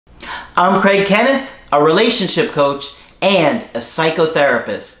I'm Craig Kenneth, a relationship coach and a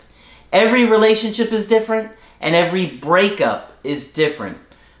psychotherapist. Every relationship is different and every breakup is different.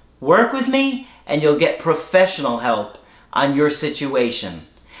 Work with me and you'll get professional help on your situation.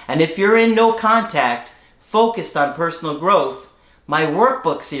 And if you're in no contact, focused on personal growth, my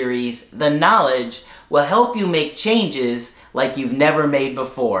workbook series, The Knowledge, will help you make changes like you've never made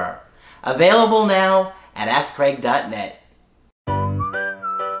before. Available now at AskCraig.net.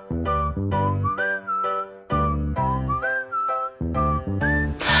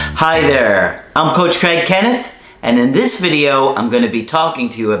 Hi there, I'm Coach Craig Kenneth, and in this video I'm going to be talking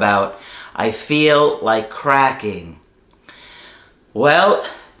to you about I feel like cracking. Well,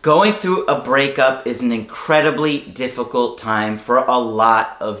 going through a breakup is an incredibly difficult time for a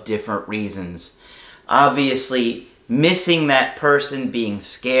lot of different reasons. Obviously, missing that person, being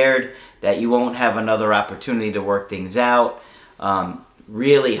scared that you won't have another opportunity to work things out,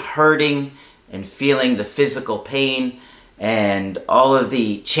 really hurting and feeling the physical pain and all of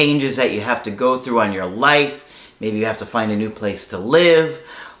the changes that you have to go through on your life. Maybe you have to find a new place to live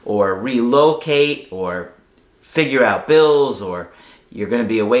or relocate or figure out bills, or you're going to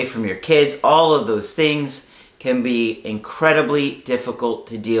be away from your kids. All of those things can be incredibly difficult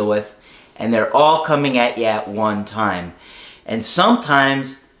to deal with, and they're all coming at you at one time. And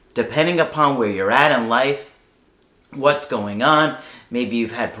sometimes, depending upon where you're at in life, what's going on, maybe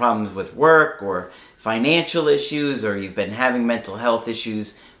you've had problems with work or financial issues, or you've been having mental health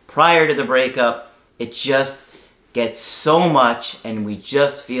issues prior to the breakup, it just gets so much and we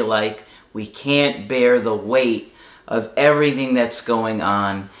just feel like we can't bear the weight of everything that's going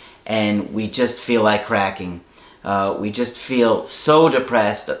on, and we just feel like cracking. We just feel so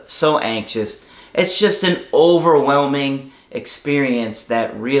depressed, so anxious. It's just an overwhelming experience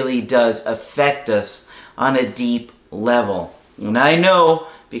that really does affect us on a deep level. And I know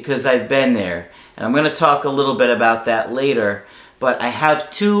because I've been there. And I'm going to talk a little bit about that later. But I have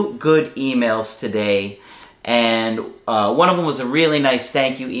two good emails today. And one of them was a really nice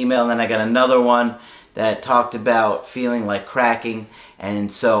thank you email. And then I got another one that talked about feeling like cracking.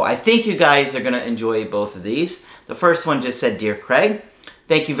 And so I think you guys are going to enjoy both of these. The first one just said, "Dear Craig,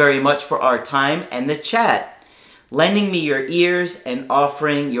 thank you very much for our time and the chat, lending me your ears and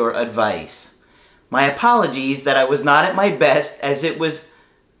offering your advice. My apologies that I was not at my best, as it was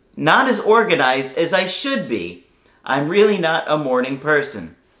not as organized as I should be. I'm really not a morning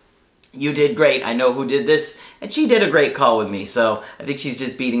person. You did great. I know who did this, and she did a great call with me, so I think she's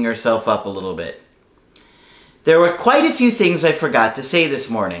just beating herself up a little bit. There were quite a few things I forgot to say this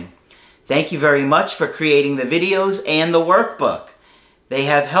morning. Thank you very much for creating the videos and the workbook. They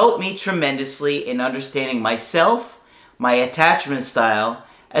have helped me tremendously in understanding myself, my attachment style,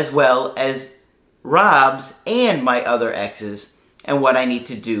 as well as Rob's and my other exes, and what I need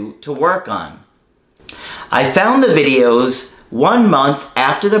to do to work on. I found the videos 1 month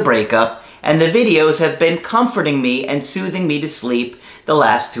after the breakup, and the videos have been comforting me and soothing me to sleep the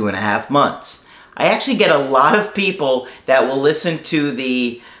last 2.5 months. I actually get a lot of people that will listen to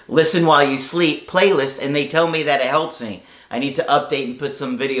the Listen While You Sleep playlist, and they tell me that it helps me. I need to update and put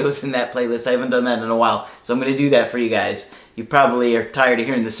some videos in that playlist. I haven't done that in a while, so I'm going to do that for you guys. You probably are tired of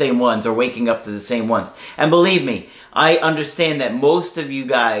hearing the same ones or waking up to the same ones. And believe me, I understand that most of you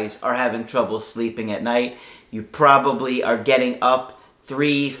guys are having trouble sleeping at night. You probably are getting up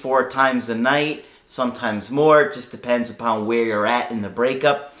 3-4 times a night, sometimes more. It just depends upon where you're at in the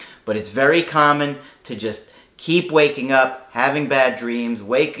breakup. But it's very common to just keep waking up, having bad dreams,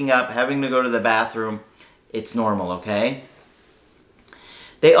 waking up, having to go to the bathroom. It's normal, okay?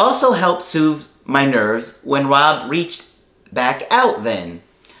 They also help soothe my nerves when Rob reached back out then.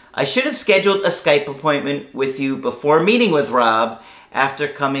 I should have scheduled a Skype appointment with you before meeting with Rob after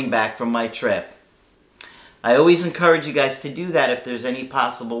coming back from my trip. I always encourage you guys to do that if there's any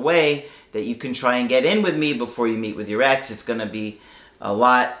possible way that you can try and get in with me before you meet with your ex. It's going to be a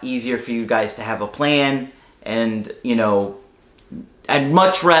lot easier for you guys to have a plan, and, you know, I'd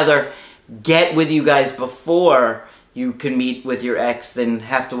much rather get with you guys before you can meet with your ex than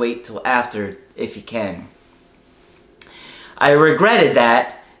have to wait till after if you can. I regretted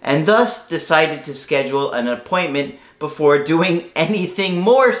that, and thus decided to schedule an appointment before doing anything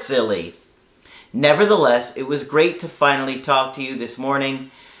more silly. Nevertheless, it was great to finally talk to you this morning.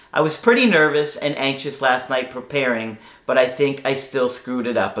 I was pretty nervous and anxious last night preparing, but I think I still screwed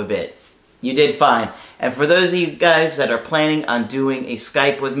it up a bit. You did fine. And for those of you guys that are planning on doing a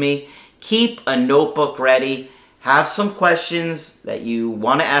Skype with me, keep a notebook ready. Have some questions that you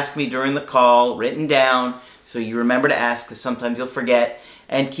want to ask me during the call written down so you remember to ask, because sometimes you'll forget.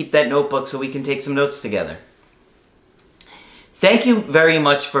 And keep that notebook so we can take some notes together. Thank you very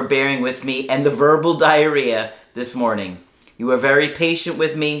much for bearing with me and the verbal diarrhea this morning. You were very patient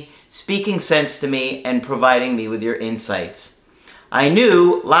with me, speaking sense to me, and providing me with your insights. I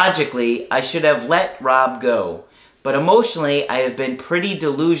knew, logically, I should have let Rob go, but emotionally I have been pretty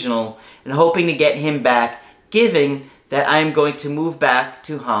delusional and hoping to get him back, given that I am going to move back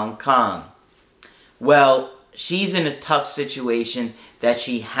to Hong Kong. Well, she's in a tough situation that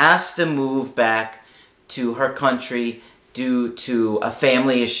she has to move back to her country due to a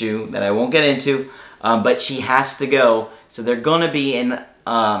family issue that I won't get into, but she has to go. So they're going to be in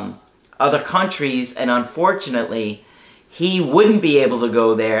other countries, and unfortunately, he wouldn't be able to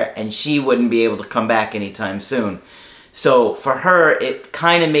go there, and she wouldn't be able to come back anytime soon. So for her, it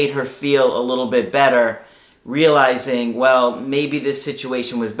kind of made her feel a little bit better, realizing, well, maybe this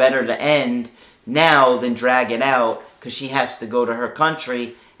situation was better to end now than drag it out, because she has to go to her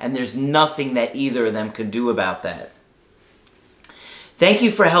country, and there's nothing that either of them could do about that. Thank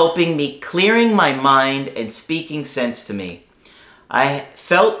you for helping me, clearing my mind and speaking sense to me. I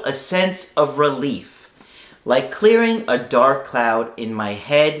felt a sense of relief, like clearing a dark cloud in my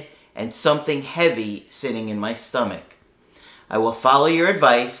head and something heavy sitting in my stomach. I will follow your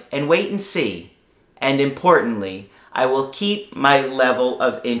advice and wait and see. And importantly, I will keep my level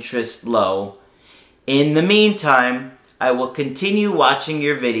of interest low. In the meantime, I will continue watching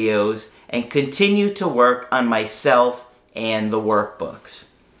your videos and continue to work on myself and the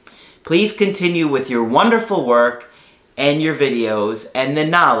workbooks. Please continue with your wonderful work and your videos and the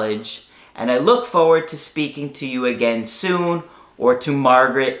knowledge, and I look forward to speaking to you again soon or to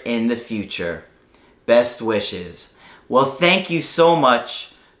Margaret in the future. Best wishes. Well, thank you so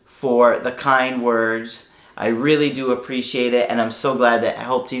much for the kind words. I really do appreciate it, and I'm so glad that I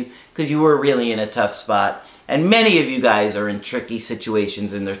helped you, because you were really in a tough spot. And many of you guys are in tricky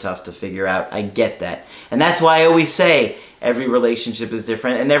situations and they're tough to figure out. I get that. And that's why I always say every relationship is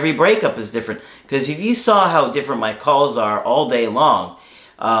different and every breakup is different. Because if you saw how different my calls are all day long,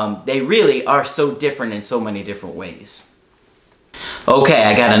 they really are so different in so many different ways. Okay,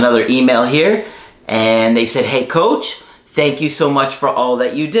 I got another email here. And they said, "Hey Coach, thank you so much for all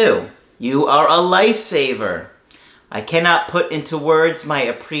that you do. You are a lifesaver. I cannot put into words my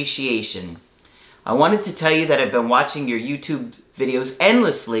appreciation. I wanted to tell you that I've been watching your YouTube videos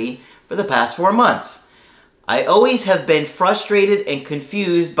endlessly for the past 4 months. I always have been frustrated and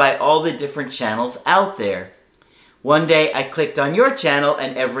confused by all the different channels out there. One day I clicked on your channel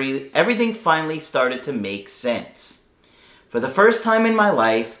and everything finally started to make sense. For the first time in my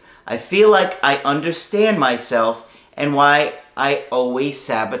life, I feel like I understand myself and why I always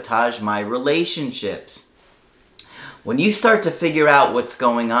sabotage my relationships. When you start to figure out what's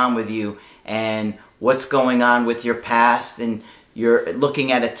going on with you and what's going on with your past, and you're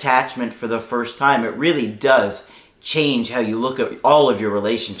looking at attachment for the first time, it really does change how you look at all of your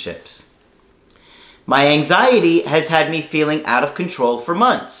relationships. My anxiety has had me feeling out of control for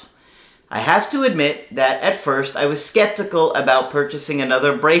months. I have to admit that at first I was skeptical about purchasing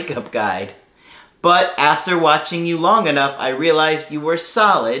another breakup guide. But after watching you long enough, I realized you were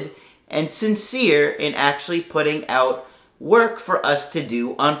solid and sincere in actually putting out work for us to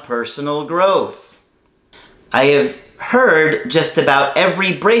do on personal growth. I have heard just about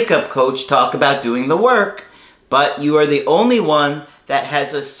every breakup coach talk about doing the work, but you are the only one that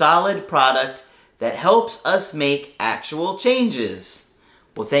has a solid product that helps us make actual changes.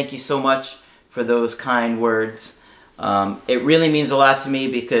 Well, thank you so much for those kind words. It really means a lot to me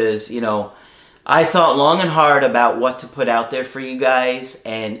because, you know, I thought long and hard about what to put out there for you guys,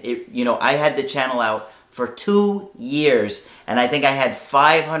 and I had the channel out for 2 years, and I think I had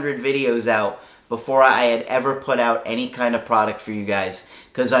 500 videos out before I had ever put out any kind of product for you guys,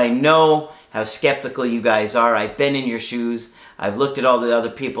 because I know how skeptical you guys are. I've been in your shoes. I've looked at all the other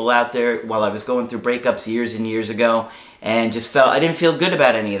people out there while I was going through breakups years and years ago, and just felt I didn't feel good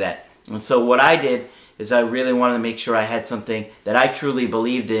about any of that. And so what I did is I really wanted to make sure I had something that I truly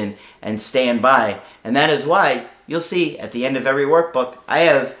believed in and stand by. And that is why you'll see at the end of every workbook, I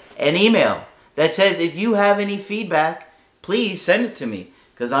have an email that says, if you have any feedback, please send it to me,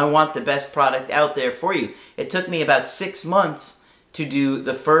 because I want the best product out there for you. It took me about 6 months to do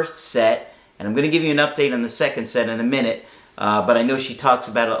the first set, and I'm going to give you an update on the second set in a minute, but I know she talks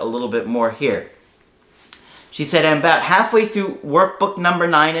about it a little bit more here. She said, I'm about halfway through workbook number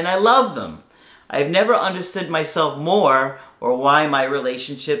 9 and I love them. I've never understood myself more or why my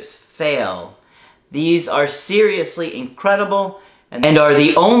relationships fail. These are seriously incredible and are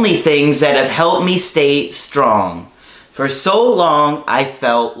the only things that have helped me stay strong. For so long, I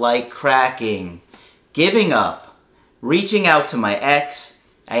felt like cracking, giving up, reaching out to my ex.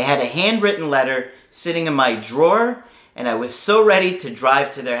 I had a handwritten letter sitting in my drawer, and I was so ready to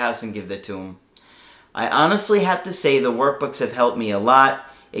drive to their house and give that to them. I honestly have to say the workbooks have helped me a lot.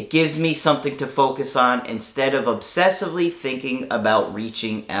 It gives me something to focus on instead of obsessively thinking about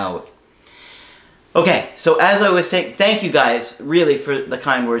reaching out. Okay, so as I was saying, thank you guys really for the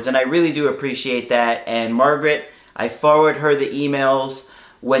kind words, and I really do appreciate that. And Margaret, I forward her the emails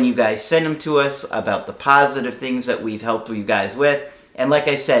when you guys send them to us about the positive things that we've helped you guys with. And like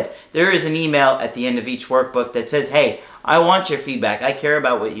I said, there is an email at the end of each workbook that says, hey, I want your feedback. I care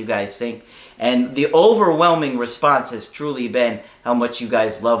about what you guys think. And the overwhelming response has truly been how much you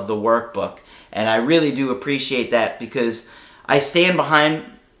guys love the workbook. And I really do appreciate that because I stand behind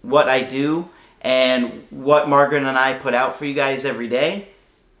what I do and what Margaret and I put out for you guys every day.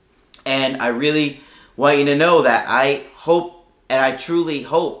 And I really want you to know that I hope, and I truly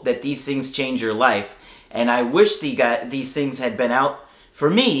hope, that these things change your life. And I wish these things had been out for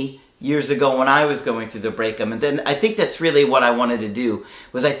me years ago when I was going through the breakup. And then I think that's really what I wanted to do,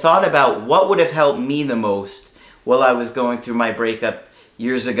 was I thought about what would have helped me the most while I was going through my breakup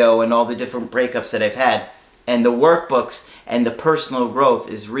years ago and all the different breakups that I've had. And the workbooks and the personal growth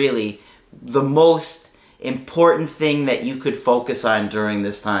is really the most important thing that you could focus on during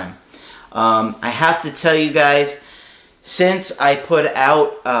this time. I have to tell you guys, since I put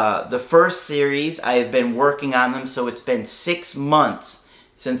out the first series, I have been working on them, so it's been 6 months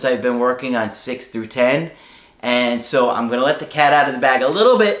since I've been working on 6 through 10. And so I'm going to let the cat out of the bag a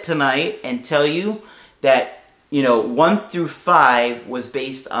little bit tonight and tell you that, 1 through 5 was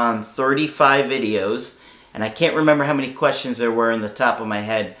based on 35 videos. And I can't remember how many questions there were in the top of my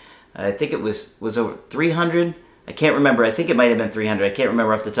head. I think it was over 300. I can't remember. I think it might have been 300. I can't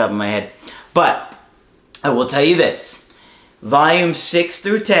remember off the top of my head. But I will tell you this. Volume 6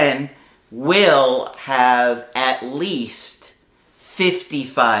 through 10 will have at least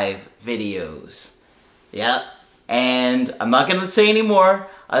 55 videos. Yeah. And I'm not going to say any more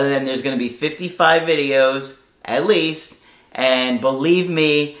other than there's going to be 55 videos at least. And believe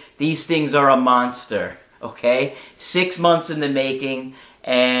me, these things are a monster. Okay? 6 months in the making.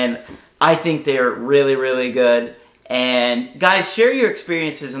 And I think they're really, really good. And guys, share your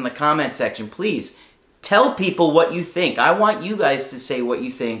experiences in the comment section, please. Tell people what you think. I want you guys to say what you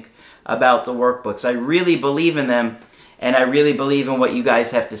think about the workbooks. I really believe in them, and I really believe in what you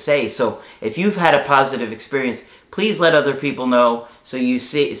guys have to say. So if you've had a positive experience, please let other people know so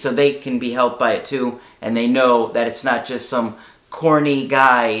they can be helped by it too, and they know that it's not just some corny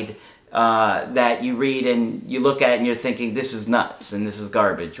guide that you read and you look at and you're thinking, this is nuts and this is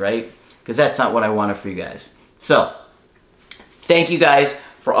garbage, right? Because that's not what I wanted for you guys. So, thank you guys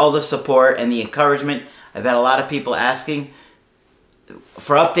for all the support and the encouragement. I've had a lot of people asking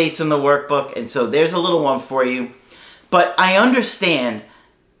for updates in the workbook, and so there's a little one for you. But I understand,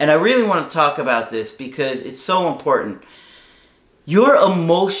 and I really want to talk about this because it's so important. Your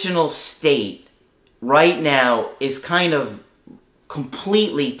emotional state right now is kind of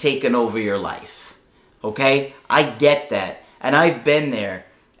completely taken over your life. Okay? I get that, and I've been there,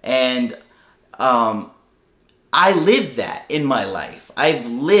 and I lived that in my life. I've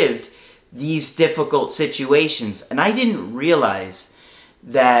lived these difficult situations, and I didn't realize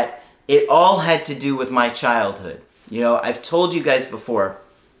that it all had to do with my childhood. I've told you guys before,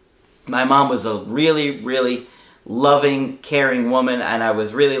 my mom was a really, really loving, caring woman, and I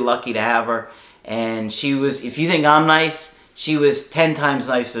was really lucky to have her. And she was, if you think I'm nice, she was 10 times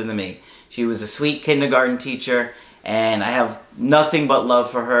nicer than me. She was a sweet kindergarten teacher, and I have nothing but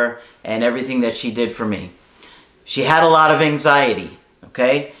love for her and everything that she did for me. She had a lot of anxiety,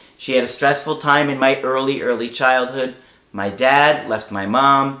 okay? She had a stressful time in my early childhood. My dad left my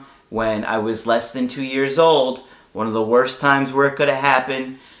mom when I was less than 2 years old. One of the worst times where it could have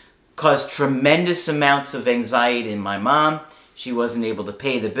happened. Caused tremendous amounts of anxiety in my mom. She wasn't able to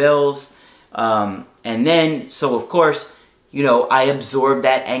pay the bills. And then, so of course, I absorbed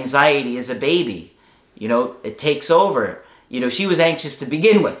that anxiety as a baby. It takes over. She was anxious to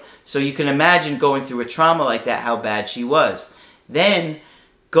begin with. So you can imagine going through a trauma like that, how bad she was. Then,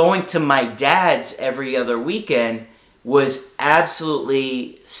 going to my dad's every other weekend was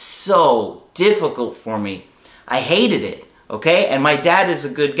absolutely so difficult for me. I hated it, okay? And my dad is a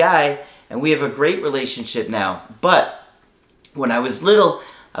good guy, and we have a great relationship now. But when I was little,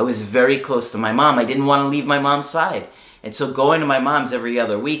 I was very close to my mom. I didn't want to leave my mom's side. And so going to my mom's every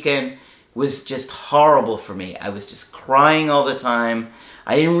other weekend was just horrible for me. I was just crying all the time.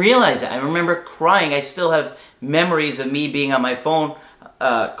 I didn't realize it. I remember crying. I still have memories of me being on my phone,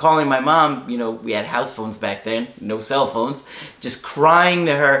 calling my mom. We had house phones back then, no cell phones. Just crying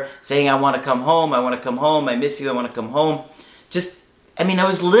to her, saying, I want to come home, I want to come home, I miss you, I want to come home. I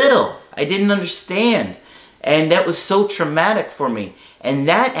was little. I didn't understand. And that was so traumatic for me. And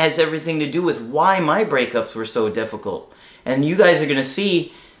that has everything to do with why my breakups were so difficult. And you guys are going to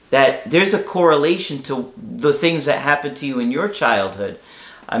see that there's a correlation to the things that happened to you in your childhood.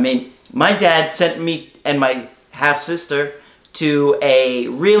 I mean, my dad sent me and my half-sister to a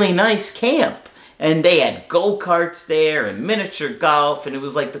really nice camp. And they had go-karts there and miniature golf. And it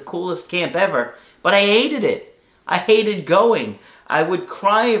was like the coolest camp ever. But I hated it. I hated going. I would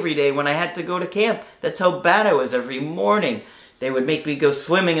cry every day when I had to go to camp. That's how bad I was every morning. They would make me go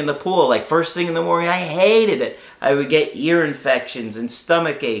swimming in the pool, like first thing in the morning. I hated it. I would get ear infections and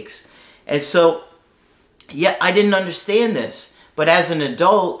stomach aches. And so, yeah, I didn't understand this. But as an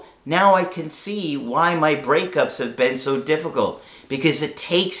adult, now I can see why my breakups have been so difficult. Because it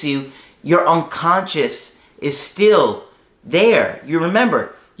takes you, your unconscious is still there. You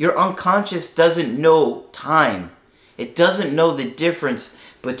remember, your unconscious doesn't know time. It doesn't know the difference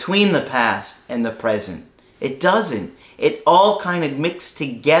between the past and the present. It doesn't. It's all kind of mixed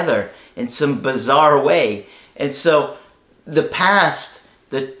together in some bizarre way. And so the past,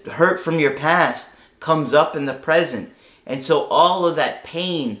 the hurt from your past comes up in the present. And so all of that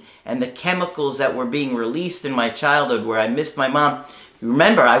pain and the chemicals that were being released in my childhood where I missed my mom,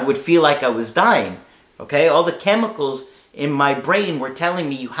 remember, I would feel like I was dying. Okay? All the chemicals in my brain were telling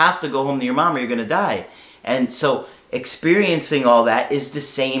me you have to go home to your mom or you're going to die. And so experiencing all that is the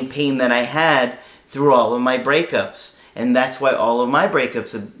same pain that I had through all of my breakups. And that's why all of my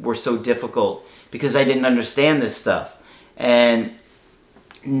breakups were so difficult, because I didn't understand this stuff. And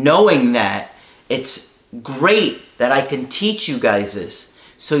knowing that, it's great that I can teach you guys this.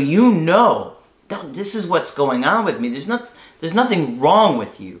 So you know, this is what's going on with me. There's nothing wrong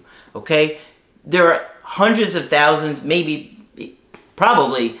with you, okay? There are hundreds of thousands, maybe,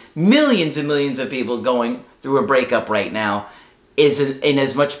 probably millions and millions of people going through a breakup right now, is in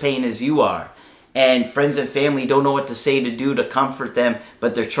as much pain as you are. And friends and family don't know what to say to do to comfort them,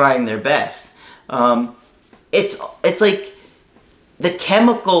 but they're trying their best. It's like the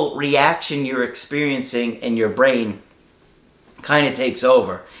chemical reaction you're experiencing in your brain kind of takes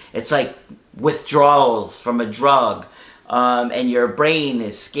over. It's like withdrawals from a drug, and your brain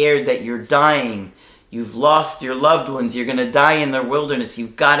is scared that you're dying. You've lost your loved ones. You're going to die in the wilderness.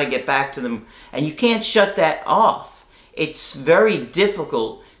 You've got to get back to them. And you can't shut that off. It's very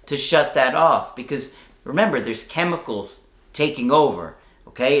difficult to shut that off because, remember, there's chemicals taking over.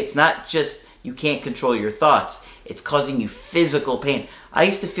 Okay? It's not just you can't control your thoughts. It's causing you physical pain. I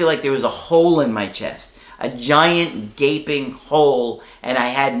used to feel like there was a hole in my chest. A giant gaping hole. And I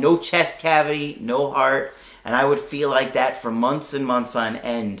had no chest cavity, no heart. And I would feel like that for months and months on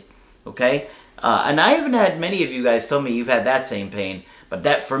end. Okay? And I haven't had many of you guys tell me you've had that same pain. But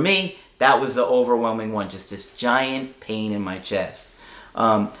that, for me, that was the overwhelming one. Just this giant pain in my chest.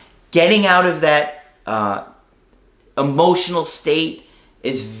 Getting out of that emotional state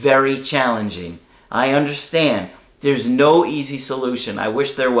is very challenging. I understand. There's no easy solution. I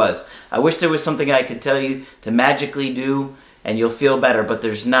wish there was. I wish there was something I could tell you to magically do and you'll feel better, but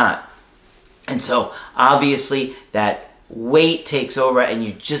there's not. And so, obviously, that weight takes over and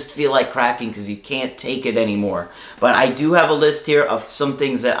you just feel like cracking because you can't take it anymore. But I do have a list here of some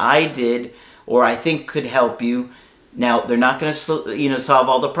things that I did or I think could help you. Now, they're not going to solve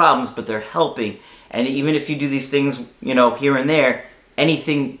all the problems, but they're helping. And even if you do these things, here and there,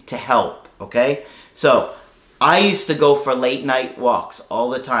 anything to help, okay? So, I used to go for late night walks all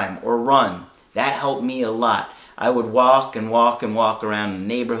the time or run. That helped me a lot. I would walk and walk and walk around the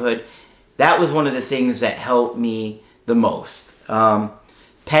neighborhood. That was one of the things that helped me the most.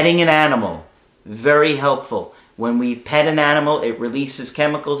 Petting an animal, very helpful. When we pet an animal, it releases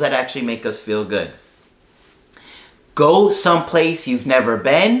chemicals that actually make us feel good. Go someplace you've never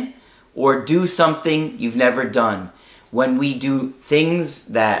been or do something you've never done. When we do things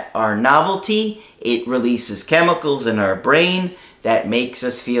that are novelty, it releases chemicals in our brain that makes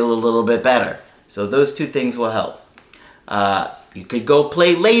us feel a little bit better. So those two things will help. You could go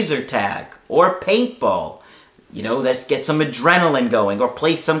play laser tag or paintball. Let's get some adrenaline going, or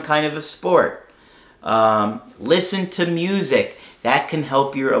play some kind of a sport. Listen to music. That can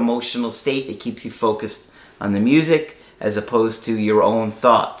help your emotional state. It keeps you focused on the music as opposed to your own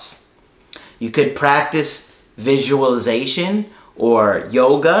thoughts. You could practice visualization or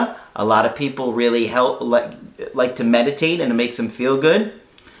yoga. A lot of people really like to meditate and it makes them feel good.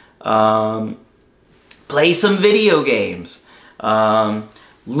 Play some video games.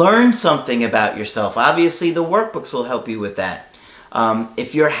 Learn something about yourself. Obviously, the workbooks will help you with that.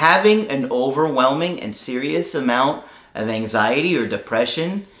 If you're having an overwhelming and serious amount of anxiety or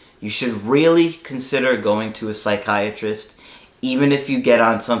depression, you should really consider going to a psychiatrist. Even if you get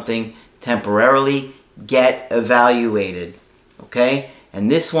on something temporarily, get evaluated. Okay? And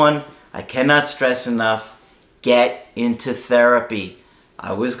this one, I cannot stress enough, get into therapy.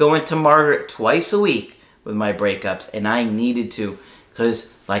 I was going to Margaret twice a week with my breakups, and I needed to,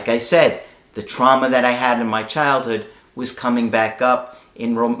 because, like I said, the trauma that I had in my childhood was coming back up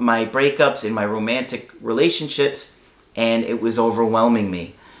in my breakups, in my romantic relationships, and it was overwhelming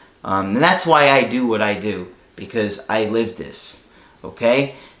me. And that's why I do what I do, because I lived this.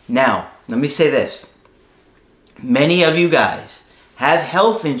 Okay? Now, let me say this. Many of you guys have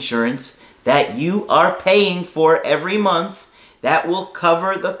health insurance that you are paying for every month that will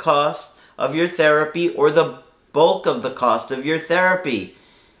cover the cost of your therapy or the bulk of the cost of your therapy.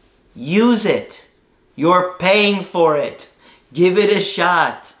 Use it. You're paying for it. Give it a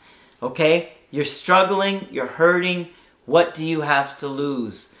shot. Okay? You're struggling. You're hurting. What do you have to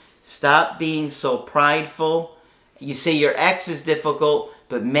lose? Stop being so prideful. You say your ex is difficult,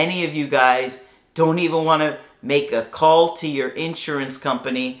 but many of you guys don't even want to make a call to your insurance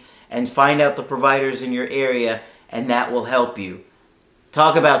company and find out the providers in your area, and that will help you.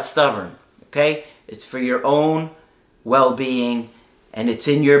 Talk about stubborn, okay? It's for your own well-being, and it's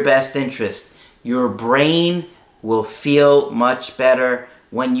in your best interest. Your brain will feel much better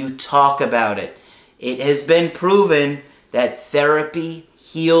when you talk about it. It has been proven that therapy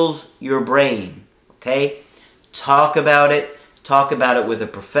heals your brain, okay? Talk about it. Talk about it with a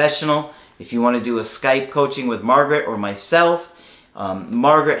professional. If you want to do a Skype coaching with Margaret or myself,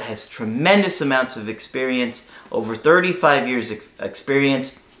 Margaret has tremendous amounts of experience, over 35 years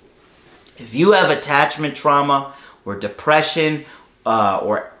experience. If you have attachment trauma or depression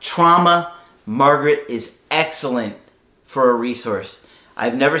or trauma, Margaret is excellent for a resource.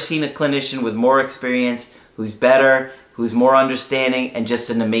 I've never seen a clinician with more experience, who's better, who's more understanding, and just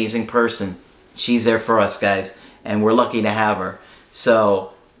an amazing person. She's there for us, guys, and we're lucky to have her.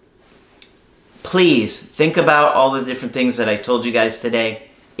 So please think about all the different things that I told you guys today.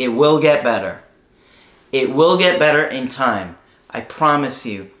 It will get better. It will get better in time. I promise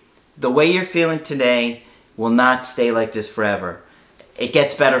you. The way you're feeling today will not stay like this forever. It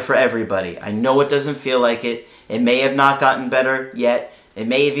gets better for everybody. I know it doesn't feel like it. It may have not gotten better yet. It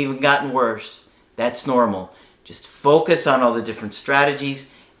may have even gotten worse. That's normal. Just focus on all the different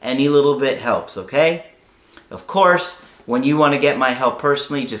strategies. Any little bit helps, okay? Of course, when you want to get my help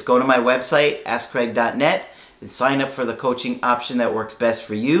personally, just go to my website, AskCraig.net, and sign up for the coaching option that works best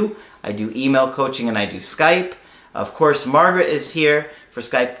for you. I do email coaching and I do Skype. Of course, Margaret is here for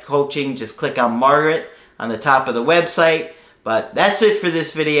Skype coaching. Just click on Margaret on the top of the website. But that's it for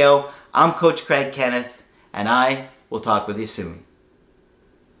this video. I'm Coach Craig Kenneth, and I will talk with you soon.